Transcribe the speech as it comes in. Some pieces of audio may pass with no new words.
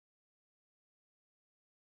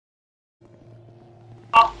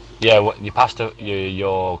Yeah, you pass to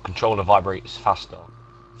your controller vibrates faster.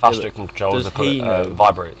 Faster but controller does he know?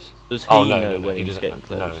 vibrates. Does Oh he no, know no, no, when he he's doesn't.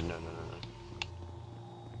 getting No, close? no, no, no, no.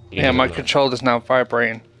 He Yeah, doesn't my know. controller's now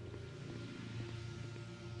vibrating.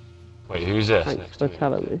 Wait, who's this Thanks next for to me?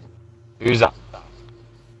 telling me. Who's that?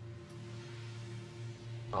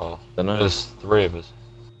 Oh, Dunno. there's 3 of us.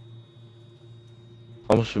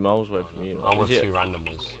 I must be miles away from you. I'm with Is it- 2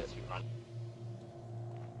 randomers.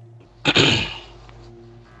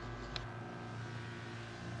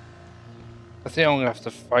 I think I'm gonna have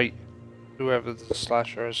to fight whoever the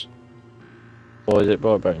slasher is. Or is it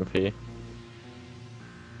vibrating for you?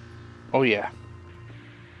 Oh yeah.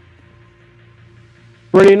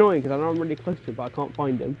 Really annoying because I know I'm really close to him, but I can't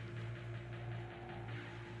find him.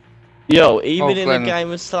 Yo, even in Glenn. a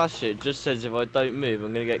game of Slasher, it just says if I don't move,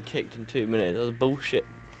 I'm gonna get kicked in 2 minutes. That's bullshit.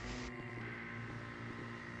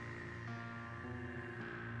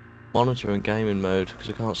 Monitor in gaming mode because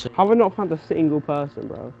I can't see. Have I not found a single person,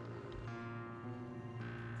 bro?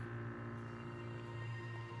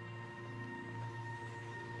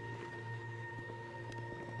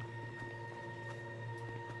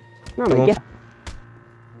 No, Come mate, on. get.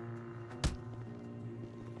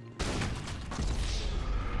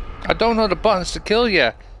 I don't know the buttons to kill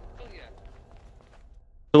you.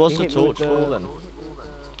 So what's You the hit me with torch for then?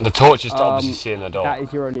 The torch is to obviously see in the door. That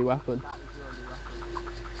is your only weapon.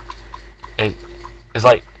 It's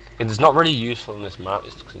like it's not really useful in this map.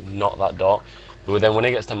 It's not that dark. But then when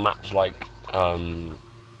it gets to maps like the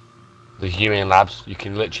Human Labs, you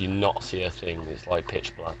can literally not see a thing. It's like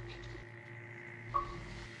pitch black.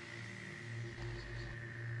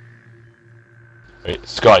 Wait,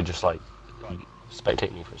 Sky, just like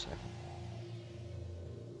spectate me for a second.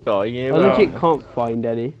 Guy, you I know legit can't find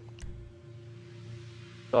any.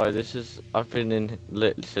 Guy, this is. I've been in.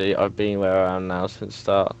 Literally, I've been where I am now since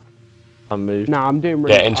start. I moved. Nah, I'm doing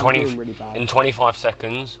really. Yeah, in I'm doing really bad. in 25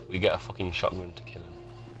 seconds, we get a fucking shotgun to kill him.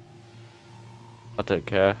 I don't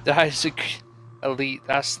care. That is a elite.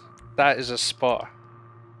 That is a spot.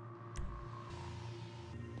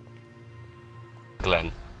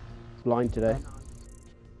 Glenn. Blind today.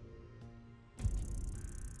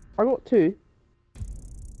 I got 2.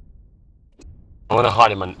 I'm gonna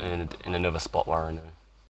hide him in another spot where I know.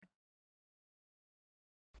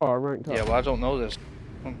 Oh, I ranked up. Yeah, well I don't know this.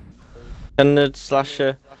 Can the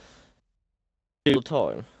Slasher do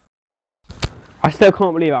time? I still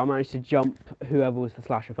can't believe I managed to jump whoever was the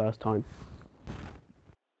slasher first time.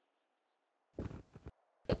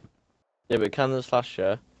 Yeah, but can the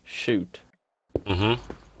Slasher shoot?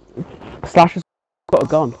 Slasher's got a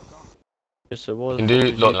gun. Yes, it was. You can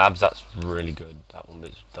do look labs. That's really good. That one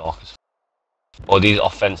is dark as. Or these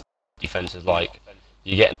defenses like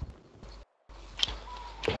you get.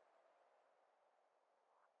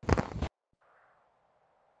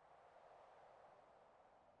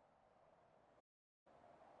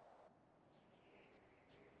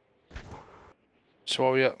 So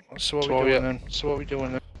what we doing then? So what we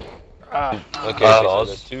doing then? Okay,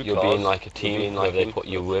 so you'll be in like a team where they put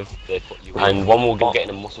you with, and one will get in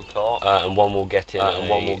a muscle car, and one will get in,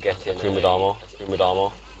 a prima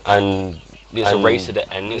dama, and it's a race at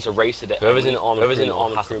the end. Whoever's in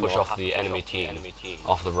armor has to push off the enemy team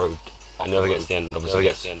off the road. And whoever gets the end, obviously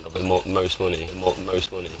gets the most money.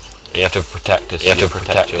 And you have to protect us. You have to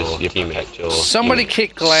protect your teammate. Somebody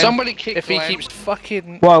kick Glenn. Somebody kick if Glenn. He keeps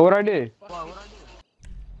fucking. Why? What'd I do?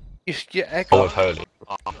 You Oh, echo. with Hurley.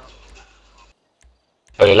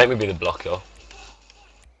 Hurley, let me be the blocker.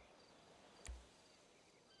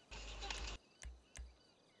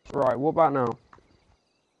 Right. What about now?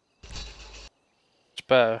 It's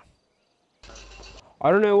better.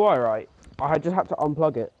 I don't know why. Right. I just had to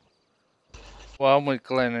unplug it. Well, I'm with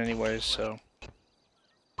Glenn anyways, so.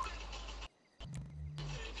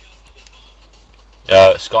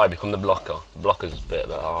 Sky, become the blocker. The blocker's a bit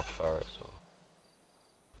better. I prefer it. So.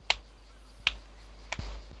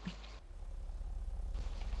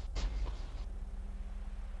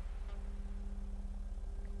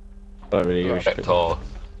 Not really. Vector.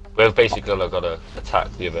 We've basically got to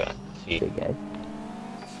attack the other team. Okay.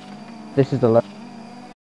 This is the left.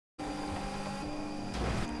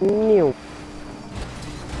 New.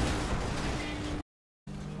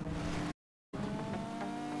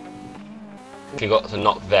 You got to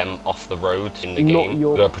knock them off the road in the Not game.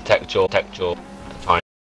 your- You got to protect your time at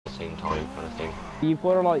the same time, kind of thing. You've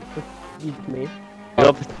got to like. Me. You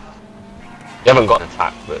haven't got an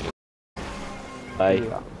attack, but Hey.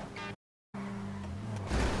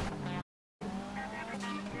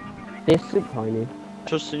 This is tiny.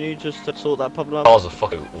 Trusting you just to sort that problem out. cars are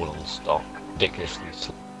fucking all on stock, ridiculously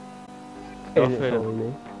slow. Is it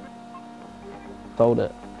tiny? Sold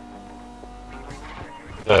it.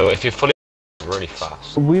 No, if you're fully really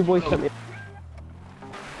fast. We boys sent me.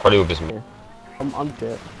 Probably with his me. I'm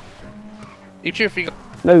shit. Each if you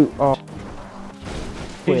No, oh.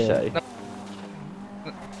 You Yeah. say?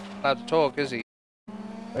 allowed to talk, is he?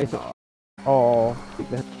 It's not. Oh.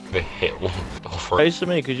 The hit one off. Face to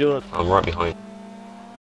me, because you're I'm right behind.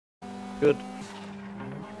 good.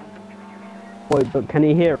 Wait, but can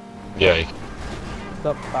he hear? Yeah. You...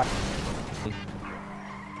 Up back.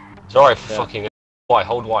 It's alright, Yeah. fucking. Y,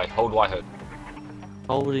 hold Y, hold Y, hold.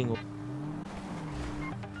 Holding.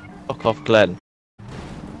 Fuck off, Glenn.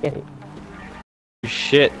 Get it. You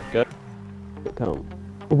shit. Go. Come.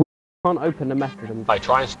 We can't open the message. I'm Hey,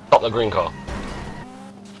 try and stop the green car.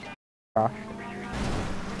 crashed.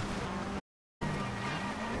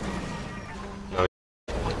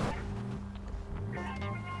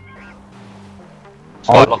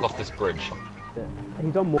 Start lock off this bridge.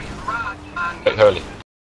 He's on more. Quick, Hurley.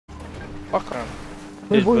 Fuck him.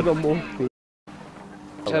 We've always got more speed.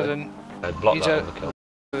 He's had Block He's that a- overkill.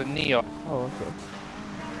 a Neo. Oh,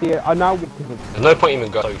 okay. Yeah, I now. There's no point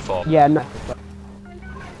even going so far. Yeah, no.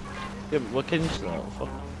 Yeah, but what can you start? Fuck.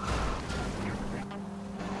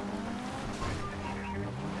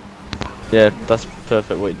 Yeah, that's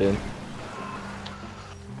perfect what you're doing.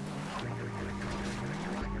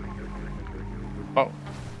 Oh,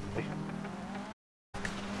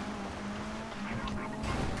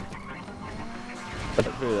 Get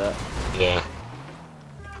through that. Yeah.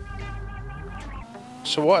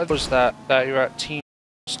 so what was that you're at team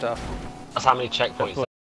stuff? That's how many checkpoints they're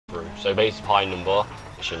through. So basically high number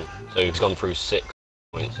mission. So he's gone through 6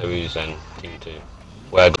 points, so he's then team 2.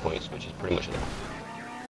 Where points, which is pretty much it.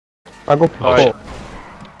 I go. Alright.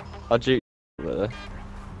 I'll do over there.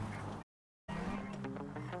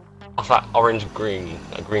 Off that orange green,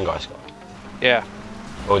 that green guy's got. Yeah.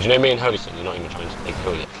 Well, do you know me and Holyson? You're not even trying to take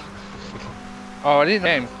kill yet. Oh, I didn't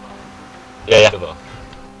name. Yeah, yeah.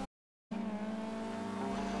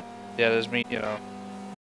 Yeah, there's me, you know.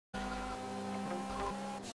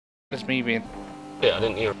 There's me being. Yeah, I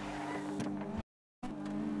didn't hear.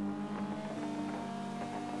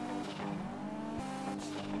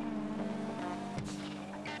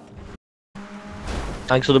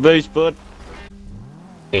 Thanks for the boost, bud.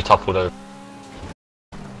 He toppled over.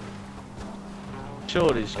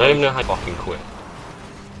 Sure, he's I don't even know how to fucking quit.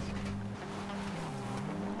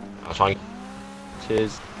 I'll try and...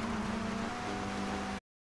 Cheers.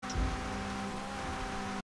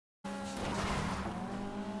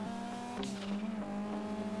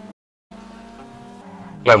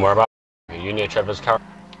 Glenn, where about? Are you near Trevor's car?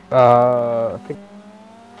 I think.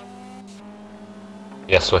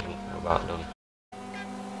 Yes, we're about done.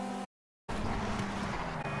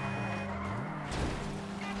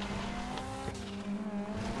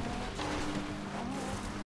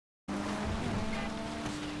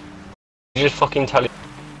 Did you just fucking tell you?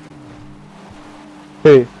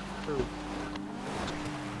 Who?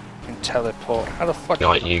 Can teleport. How the fuck?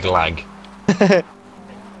 Night, you lag.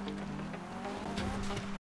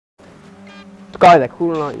 Sky, they're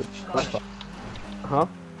calling like you. Huh?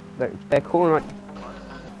 They're calling like.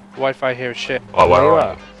 Wi-Fi here is shit. Oh, where you are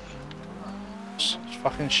at? you? It's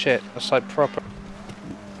fucking shit. It's like proper.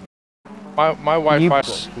 My You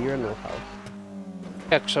Wi-Fi's. You're in the house.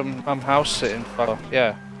 Yeah, cause I'm house sitting. Fuck.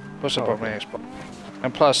 Yeah. Plus I Oh, brought my Xbox.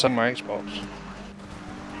 And plus on my Xbox.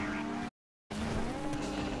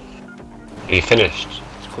 Are you finished?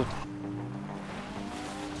 It's cool.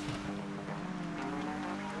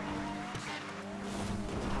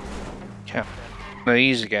 Yeah. No,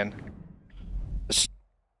 ease again.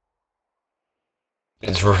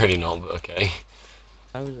 It's really not, but okay.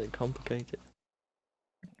 How is it complicated?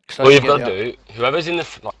 So All you you've get got to do, whoever's in the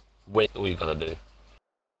like, win, all you've got to do.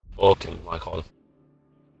 Or Tim, like on.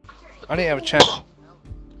 I didn't have a chance.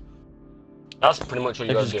 That's pretty much all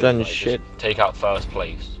you got Because to do. Glenn Like, is just shit. take out first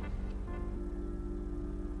place.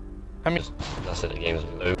 I mean, That's it, the game's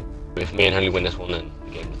over. If me and Henley win this one, then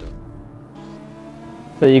the game's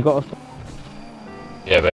done. So you got.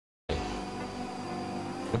 Yeah, but.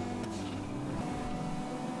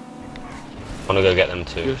 I wanna go get them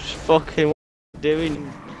too. You're fucking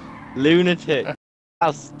doing lunatic.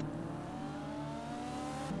 That's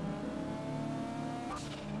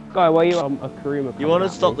Sky, where you? A Karuma. you want to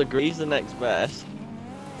stop the grease the next best?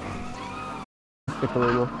 The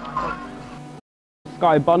Karuma.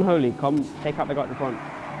 Sky, Bunholy, come take out the guy at the front.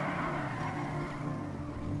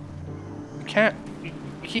 you can't. You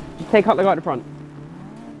keep. Just take out the guy at the front.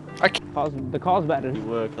 I can't. The car's better You than.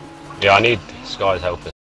 work. Yeah, I need Sky's help.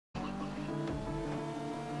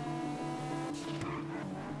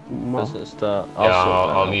 Doesn't start. Yeah, I'll sort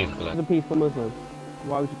that I'll out. leave He's Glenn. a peaceful Muslim.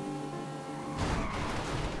 Why would you?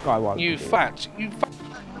 Guy, why You would do fat. You fat.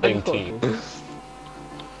 Same team.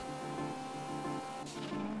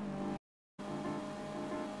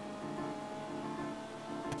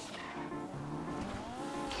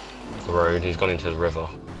 The road, he's gone into the river.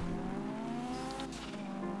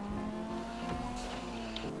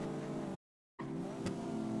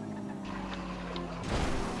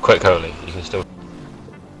 Quick, Holy, you can still.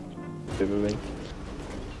 Moving.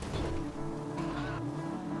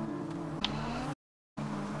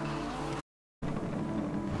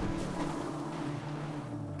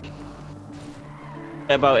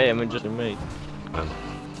 About him and just me. I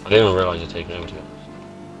didn't even realise you're taking over to it.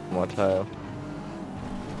 My tail.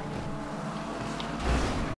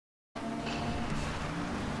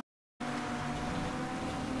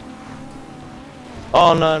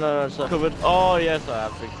 Oh no, it's covered. Oh yes, I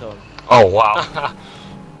have big time. Oh wow!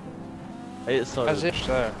 It's so. As if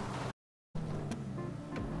so.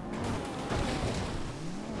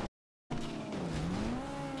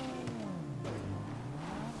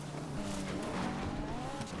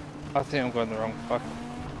 I think I'm going the wrong fuck.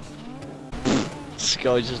 This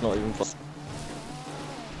guy's just not even.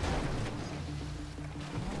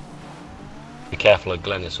 Be careful of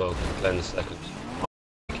Glenn as well. Glenn's second.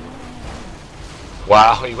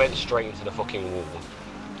 Wow, he went straight into the fucking wall.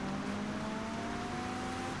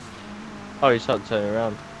 Oh, he started turning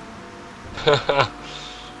around.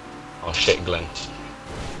 Oh shit, Glenn.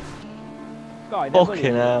 Guy, there's only-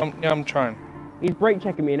 Fucking hell. I'm trying. He's brake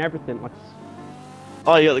checking me and everything. Like,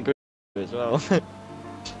 Oh, you got the green as well.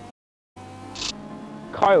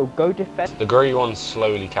 Kyle, go defend. The grey one's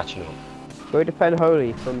slowly catching up. Go defend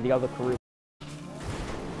Holy from the other Karoo.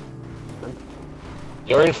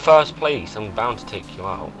 You're in first place, I'm bound to take you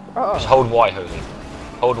out. Just Oh, hold Y, Holy.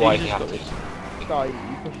 Hold Y if you have to. Guy,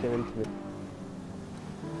 you pushed him into me.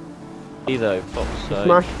 Either, fuck's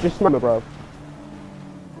sake. Just smash, bro.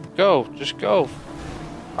 Go. Just go.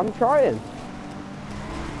 I'm trying.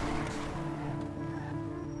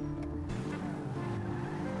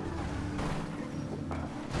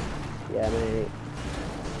 Yeah, mate.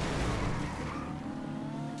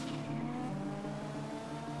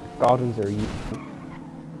 Gardens are you.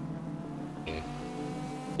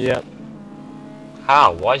 Yep.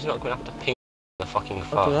 How? Why is he not going to have to ping the fucking I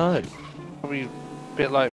fuck? don't know. Probably a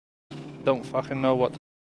bit like don't fucking know what to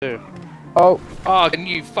do. Oh, Oh, and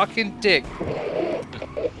you fucking dick.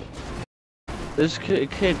 This kid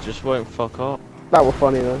just won't fuck off. that was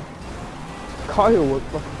funny though. Kyle was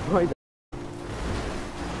fucking right.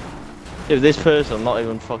 If this person, not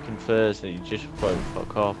even fucking first, and he just won't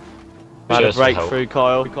fuck off. Had a Cheers for help. breakthrough,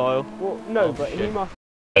 Kyle. Kyle. Well, no, Oh, but he shit. must.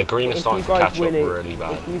 The green is If starting you to guys catch up win it- really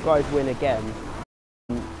bad. If you guys win again,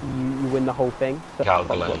 you win the whole thing. So Cal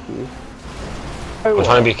fuck Glenn. you. I'm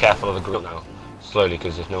trying to be careful of the group now. Slowly,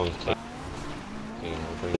 because if no one's taking...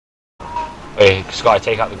 Hey, Sky,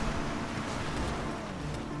 take out the...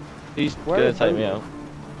 He's Where gonna is take he? me out.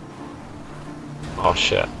 Oh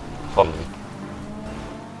shit. Follow me.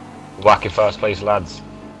 Whack in first place, lads.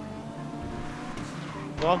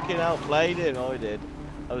 Fucking outplayed him, I did.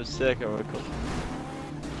 I was sick, I recall.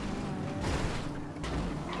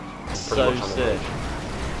 So much on the sick.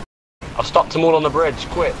 I've stopped them all on the bridge,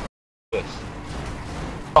 quit. This.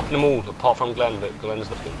 Stopping them all, apart from Glenn, but Glenn's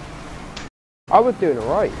looking. I was doing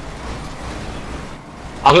alright.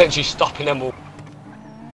 I'm literally stopping them all.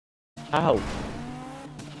 Ow.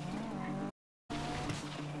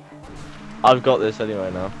 I've got this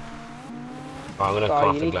anyway now. Right, I'm gonna So come you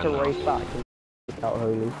after need Glenn to now. race back and take out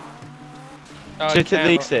Holy. No, Sit you at can't the on-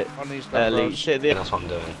 exit. on these Lee, roads. sit at Yeah, the that's what I'm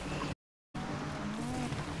doing.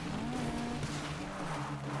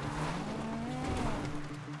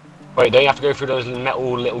 Wait, don't you have to go through those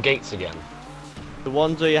metal little gates again? The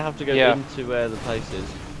ones where you have to go Yeah. into where the place is.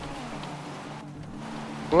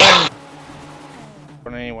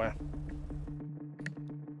 But anyway.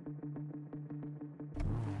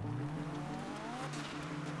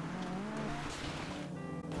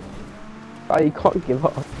 Oh, you can't give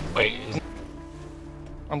up. Wait, is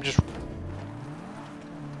I'm just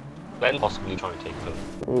Glenn possibly trying to take them?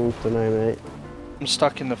 Don't know, mate. I'm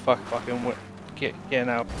stuck in the fucking getting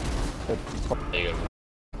out. There you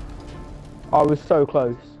go. I was so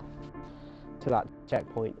close to that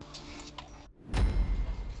checkpoint.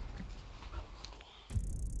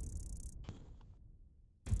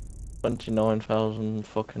 $29,000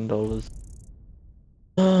 fucking dollars.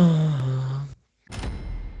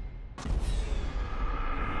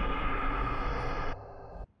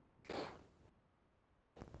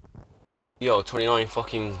 Yo, 29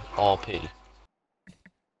 fucking RP.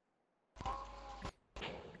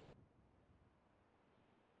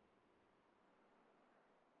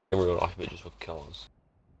 In real life, it just would kill us.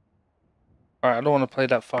 Alright, I don't want to play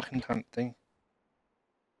that fucking cunt thing.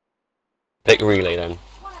 Pick relay then.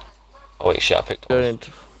 Oh wait, shit, I picked one.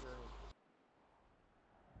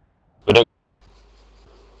 We don't.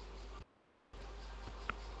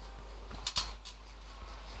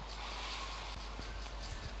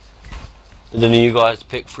 Did any of you guys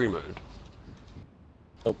pick free mode?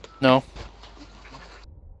 Nope. No.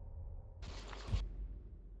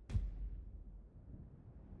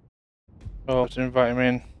 Oh, to invite him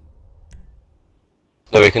in.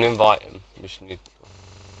 No, we can invite him. We just need.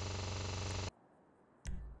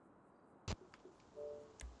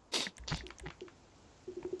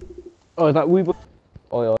 Oh, is that Weeble?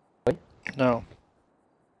 Oi, oi. No.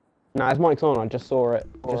 Nah, his mic's on. I just saw it.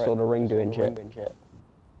 Just saw the ring doing shit.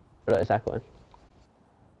 Look, it's echoing.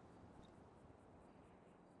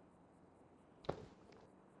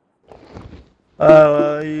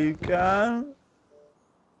 Oh, you can.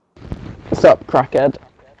 What's up, crackhead?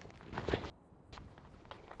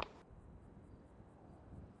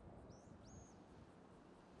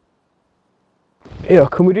 Yeah,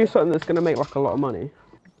 can we do something that's gonna make like a lot of money?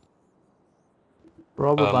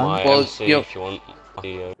 Rob a My bank? Well, MC yo- if you want.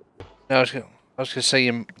 No, I was gonna say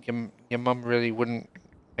your mum really wouldn't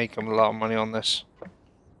make him a lot of money on this.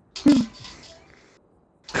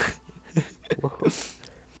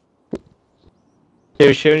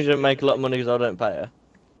 Yeah, she only don't make a lot of money because I don't pay her.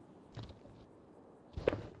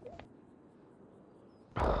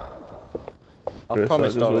 I Chris,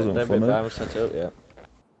 promised that on it, wasn't don't be funny. bad, I haven't set it up yet.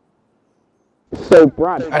 So,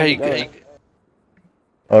 Brad.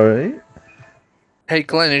 Alright. Hey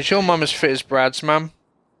Glenn, is your mum as fit as Brad's mum?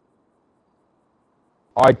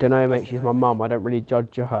 I don't know, mate. She's my mum. I don't really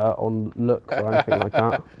judge her on looks or anything like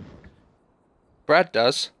that. Brad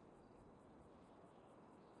does.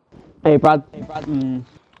 Hey, Brad.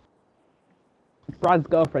 Brad's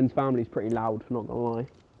girlfriend's family's pretty loud. Not gonna lie.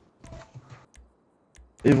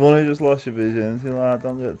 You've only just lost your vision, so like,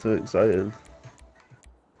 don't get too excited.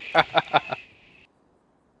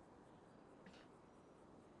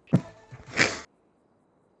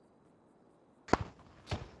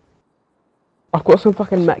 I've got some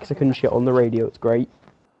fucking Mexican shit on the radio. It's great.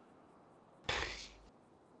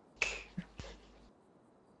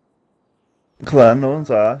 Claire, no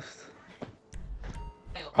one's asked.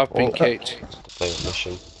 I've been kicked. Play a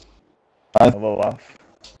mission. I have a laugh.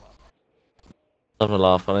 Have a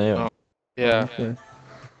laugh on it. Oh. Yeah. Okay.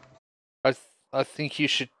 I think you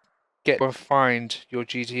should get or find your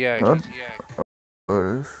GTA.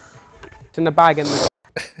 Huh? It's in the bag in the.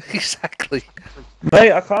 Exactly.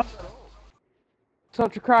 Mate, I can't.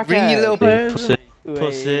 Such a crackhead. Ring your little bit. Pussy.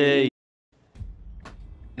 Pussy.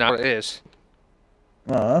 No, it is.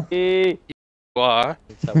 Nah. Hey. You are.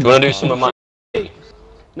 Do you want to do some of my?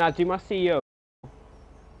 Nah, do my CEO.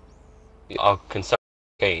 I can sell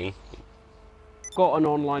game. Got an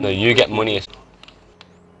online. No, you get money.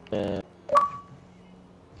 Yeah.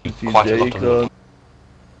 Quite a lot of DJ money.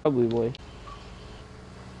 Probably boy.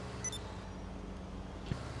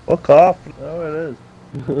 Fuck off. Oh, it is.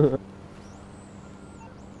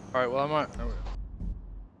 Alright, well I might.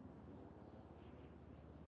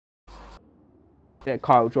 Yeah,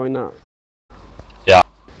 Kyle, join that. Yeah.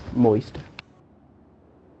 Moist.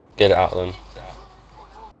 Get it out of them.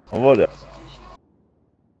 What it?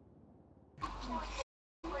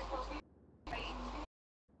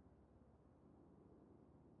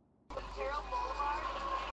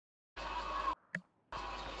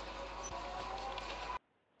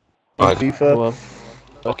 Right. FIFA? Well,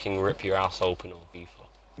 Fucking rip your ass open on FIFA.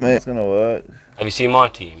 Mate, it's gonna work. Have you seen my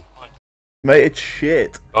team? Mate, it's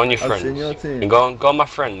shit. Go on your I've friends. seen your team. And go on my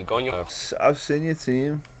friend. Go on your. I've seen your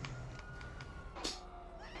team.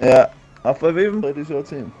 Yeah, I've even played as your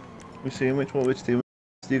team. We've seen which team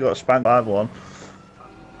you got spanked 5-1.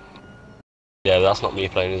 Yeah, that's not me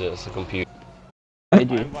playing, is it? It's the computer. Did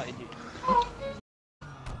you?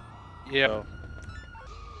 Yeah.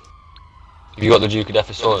 Have you got the Duke of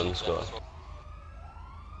Defesorton and stuff?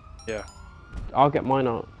 Yeah. I'll get mine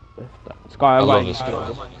out. Sky, I love like. this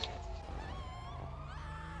guy.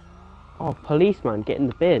 Oh, policeman, get in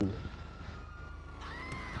the bin.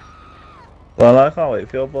 Well, I can't wait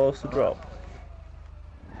for your balls to drop.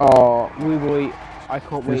 Oh, we boy, I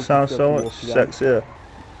can't wait. You sound to so go much to walk again. sexier.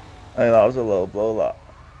 Hey, that was a low blow, that.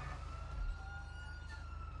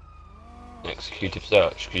 Executive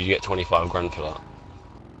search, because you get 25 grand for that.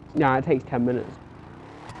 Nah, it takes 10 minutes.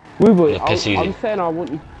 We boy, Yeah, piss easy. I'm saying I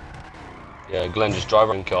want you. Yeah, Glenn, just drive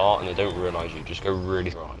around in car and they don't realise you. Just go really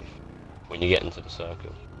drive when you get into the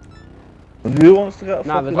circle. Who wants to get a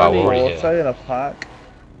Nah, fucking there's only- water in a pack?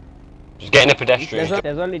 Just get in a pedestrian.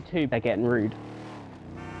 There's only two. They're getting rude.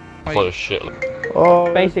 Full of shit.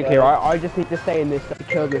 Oh, Basically, right, I just need to stay in this to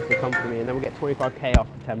kill this to come for me, and then we'll get 25k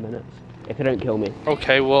after 10 minutes. If they don't kill me.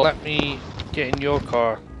 Okay, well, let me get in your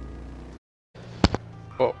car.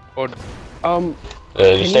 Or just Can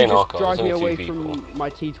stay you in our just car. drive There's me only away two people. from my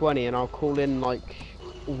T20 and I'll call in, like,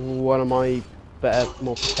 one of my better,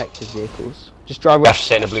 more protected vehicles. Just drive You away have to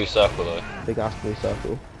stay in a blue circle though. from the big ass blue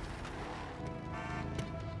circle.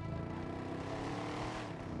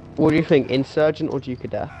 What do you think, Insurgent or Duke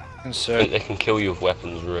of Death? I think insert. they can kill you with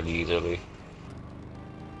weapons really easily.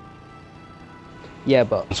 Yeah,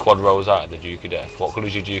 but... The squad rolls out of the Duke of Death. What colour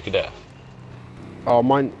is your Duke of Death? Oh,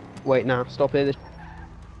 mine... Wait, now, stop here.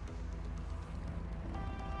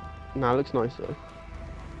 Nah, it looks nice though.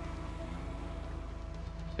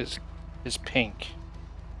 It's pink.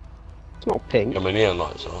 It's not pink. Yeah, my neon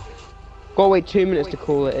lights are. Gotta wait 2 minutes to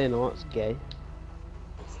call it in, oh, that's gay.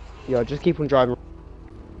 Yeah, just keep on driving.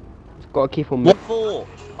 Just gotta keep on... What for?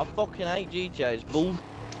 I fucking hate GTA's bull.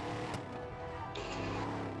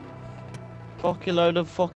 Fucking load of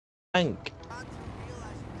fucking wank.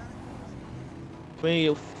 Me,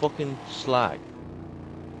 you fucking slag.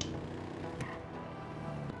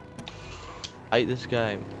 Hate this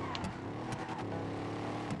game.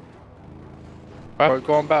 Right,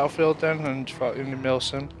 go on Battlefield then and fucking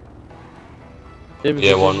Milson. Yeah, because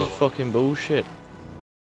Yeah, this why is not? fucking bullshit.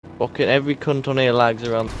 Fucking every cunt on here lags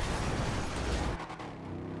around.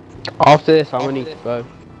 After this, I'm gonna need to go.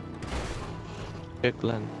 Shit,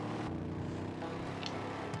 Glenn.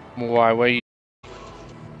 Why? Where you?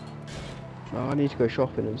 Oh, I need to go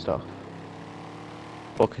shopping and stuff.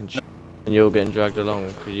 Fucking shit. And you're getting dragged along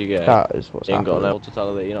because you get. That is what's You ain't got happening. an able to tell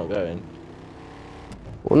her that you're not going.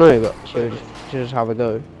 Well, no, but she'll just have a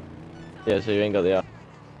go. Yeah, so you ain't got the.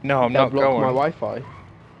 No, I'm They'll not block going. my Wi-Fi.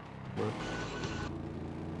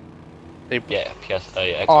 Yeah,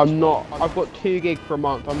 PS8. Oh, I'm not. I've got 2 gig per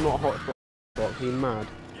month. I'm not hotspot. Are you mad?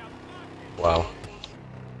 Wow.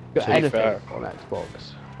 Got To be anything fair. on Xbox?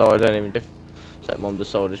 Oh, I don't even. Except mom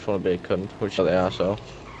decided I just want to be a cunt, which is the arsehole.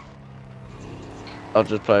 I'll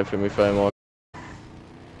just play through my phone more.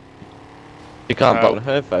 You can't No. play on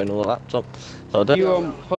her phone or laptop. So I don't. You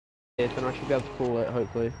hold it, then I should be able to call it.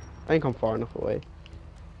 Hopefully, I think I'm far enough away.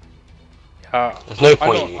 There's no point.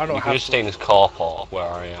 I don't You can have just to- stay in this car park where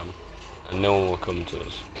I am, and no one will come to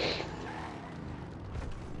us.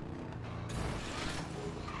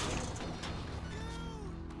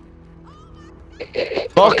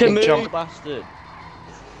 Fucking move, Jump. bastard!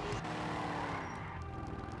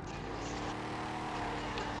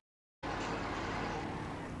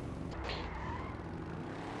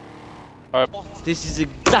 This is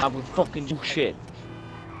exactly fucking bullshit.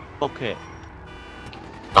 Fuck it.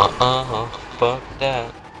 Fuck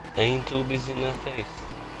that. Ain't too busy in the face.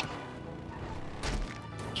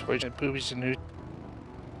 Switch boobies and who?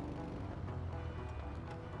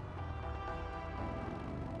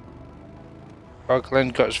 Oh, Glenn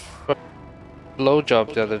got his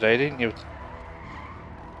blowjob the other day, didn't you?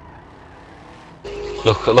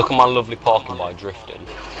 Look at my lovely parking by drifting.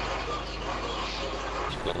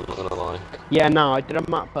 I'm not gonna lie. Yeah, no, I did a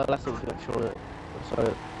map per lesson glitch on it.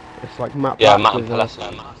 So it's like map. Yeah, back Matt with and a-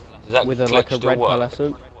 Pearlescent. Does that with a glitch like a still red work?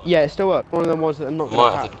 pearlescent. Yeah, it still works. One of them ones that are not Might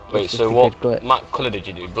gonna have hack. to, wait, It's so just a what good glitch. matte colour did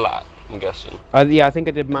you do? Black, I'm guessing. Yeah, I think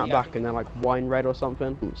I did matte black and then like wine red or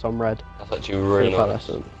something. Some red. That's actually For really the nice.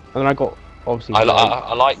 pearlescent. And then I got obviously. I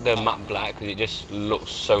like the matte black because it just looks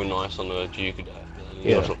so nice on the Duke of Death. It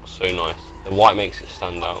Yeah. just looks so nice. The white makes it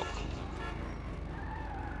stand out.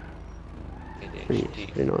 pretty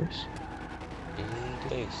nice.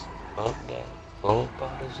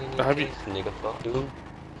 Have you- Nigga, fuck two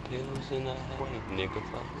pills in a way, nigga,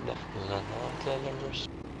 fuck that.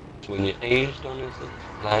 When you're aged on this,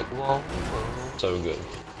 like whoa, whoa. So good.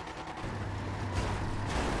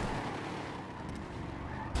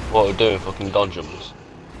 What we're doing, fucking dodge jumps.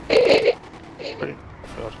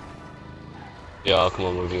 God. Yeah, I'll come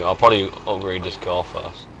on with you. I'll probably upgrade this car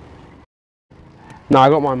first. No, I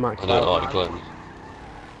got my max I don't out. like clones.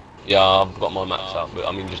 Yeah, I've got my max out, but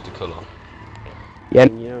I mean just the colour. Yeah,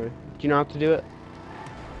 you know. Do you know how to do it?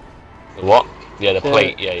 The what? Yeah, the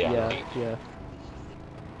plate, yeah. Yeah.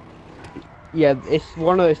 Yeah, it's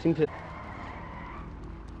one of those things that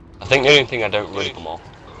I think the only thing I don't really come off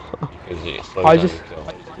because it slows I down just- the kill.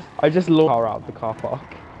 I just lost car out of the car park.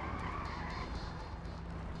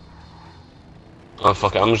 Oh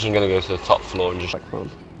fuck it, I'm just gonna go to the top floor and just Like fun.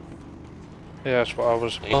 Yeah, that's what I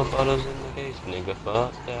was. no bottles in the case, nigga,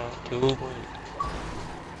 fuck that, 2 points.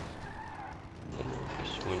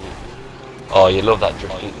 Oh, you love that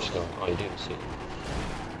drift, didn't you, Scott? Oh, you didn't see it.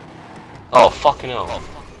 Oh, fucking hell.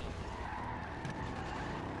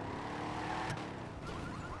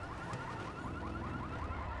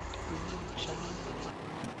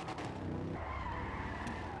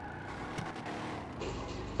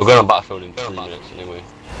 on Battlefield in 3 minutes anyway.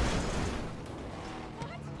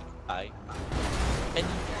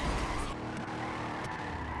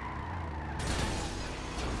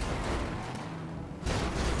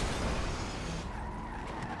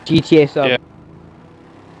 GTA sub. Yeah.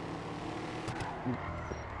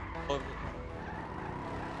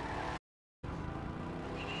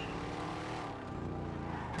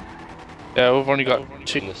 Yeah, we've only got In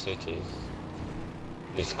 2. the city.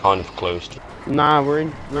 It's kind of closed. Nah, we're in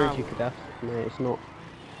Duke of Death. No, it's not.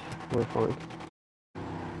 We're fine.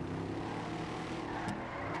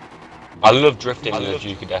 I love drifting in the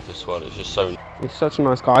Duke of Death as well. It's just so. He's such a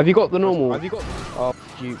nice guy. Have you got the normal? Have you got? Oh,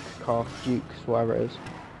 Duke car, Dukes, whatever it is.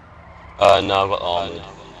 No, I've got the armored.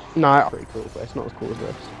 No, it's pretty cool, but it's not as cool as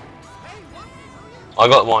this. I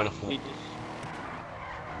got mine off.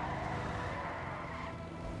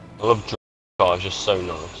 I love drifting cars. Just so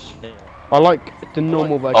nice. I like the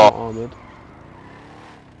normal version of armored.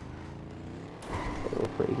 They're all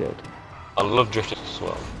pretty good. I love drifting as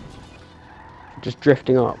well. Just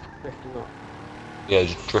drifting up. Yeah,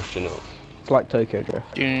 just drifting up. It's like Tokyo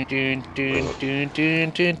Drift. Dun, dun, dun, dun,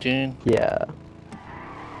 dun, dun, dun. Yeah.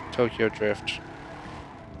 Tokyo Drift.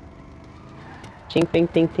 Ching ping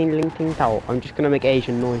ting ting ling ting tao. I'm just gonna make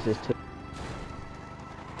Asian noises too.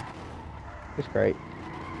 It's great.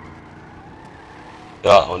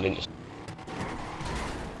 That one didn't.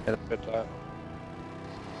 Yeah, good that.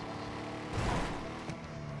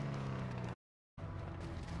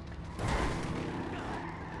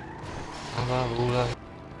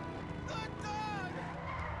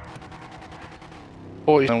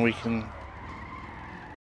 And we can.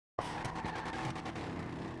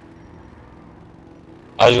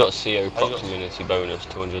 I just got CO proximity bonus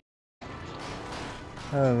 200.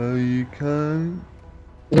 Hello, you can.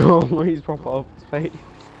 Oh, he's proper off his face.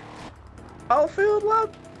 Battlefield,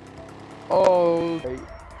 lad. Oh.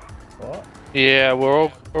 What? Yeah,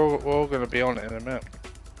 we're all gonna be on it in a minute.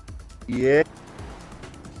 Yeah.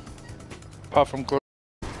 Apart from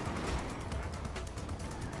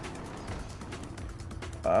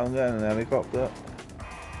I'm getting an helicopter.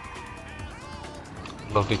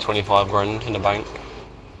 Lovely 25 grand in the bank.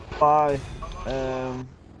 Bye. When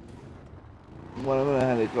I'm in a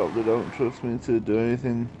helicopter, don't trust me to do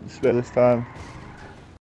anything special this time.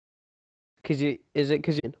 Is it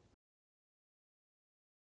 'cause you